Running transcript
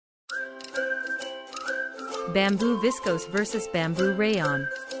Bamboo viscose versus bamboo rayon.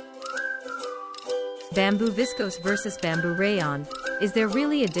 Bamboo viscose versus bamboo rayon. Is there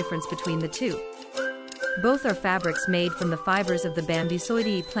really a difference between the two? Both are fabrics made from the fibers of the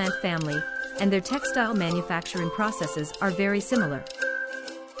Bambusoideae plant family, and their textile manufacturing processes are very similar.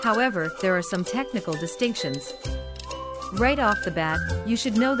 However, there are some technical distinctions. Right off the bat, you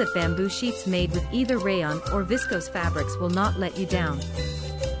should know that bamboo sheets made with either rayon or viscose fabrics will not let you down.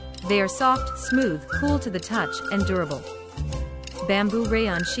 They are soft, smooth, cool to the touch, and durable. Bamboo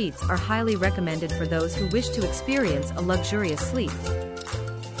rayon sheets are highly recommended for those who wish to experience a luxurious sleep.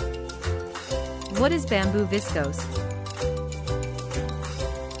 What is bamboo viscose?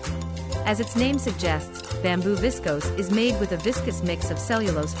 As its name suggests, bamboo viscose is made with a viscous mix of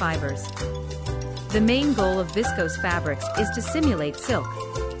cellulose fibers. The main goal of viscose fabrics is to simulate silk.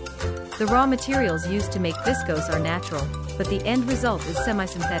 The raw materials used to make viscose are natural, but the end result is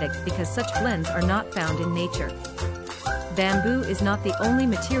semi-synthetic because such blends are not found in nature. Bamboo is not the only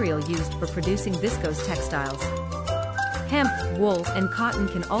material used for producing viscose textiles. Hemp, wool, and cotton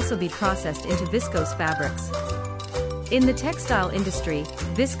can also be processed into viscose fabrics. In the textile industry,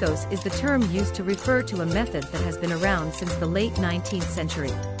 viscose is the term used to refer to a method that has been around since the late 19th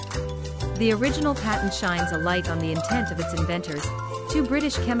century. The original patent shines a light on the intent of its inventors, two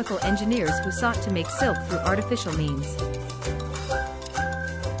British chemical engineers who sought to make silk through artificial means.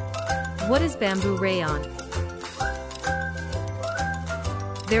 What is bamboo rayon?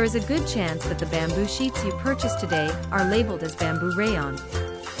 There is a good chance that the bamboo sheets you purchase today are labeled as bamboo rayon.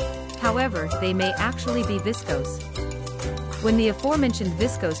 However, they may actually be viscose. When the aforementioned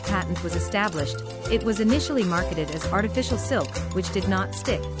viscose patent was established, it was initially marketed as artificial silk, which did not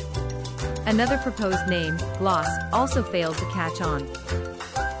stick. Another proposed name, gloss, also failed to catch on.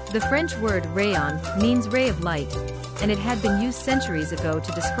 The French word rayon means ray of light, and it had been used centuries ago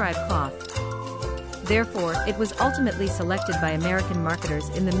to describe cloth. Therefore, it was ultimately selected by American marketers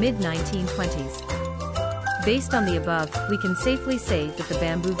in the mid-1920s. Based on the above, we can safely say that the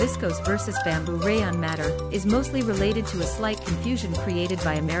bamboo viscose versus bamboo rayon matter is mostly related to a slight confusion created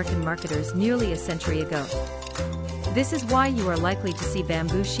by American marketers nearly a century ago. This is why you are likely to see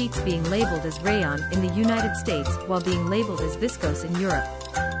bamboo sheets being labeled as rayon in the United States while being labeled as viscose in Europe.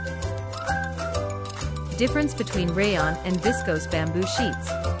 Difference between rayon and viscose bamboo sheets.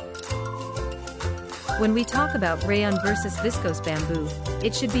 When we talk about rayon versus viscose bamboo,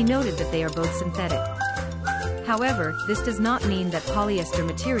 it should be noted that they are both synthetic. However, this does not mean that polyester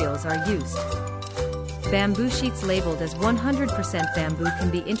materials are used. Bamboo sheets labeled as 100% bamboo can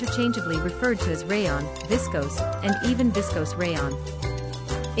be interchangeably referred to as rayon, viscose, and even viscose rayon.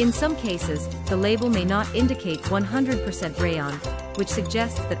 In some cases, the label may not indicate 100% rayon, which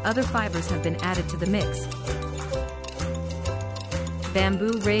suggests that other fibers have been added to the mix.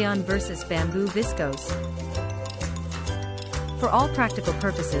 Bamboo rayon versus bamboo viscose. For all practical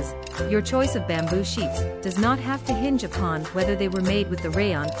purposes, your choice of bamboo sheets does not have to hinge upon whether they were made with the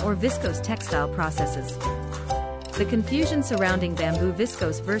rayon or viscose textile processes. The confusion surrounding bamboo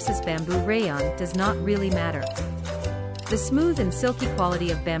viscose versus bamboo rayon does not really matter. The smooth and silky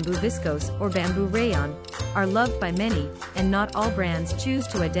quality of bamboo viscose or bamboo rayon are loved by many, and not all brands choose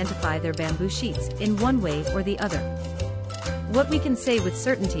to identify their bamboo sheets in one way or the other. What we can say with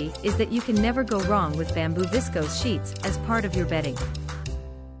certainty is that you can never go wrong with bamboo viscose sheets as part of your bedding.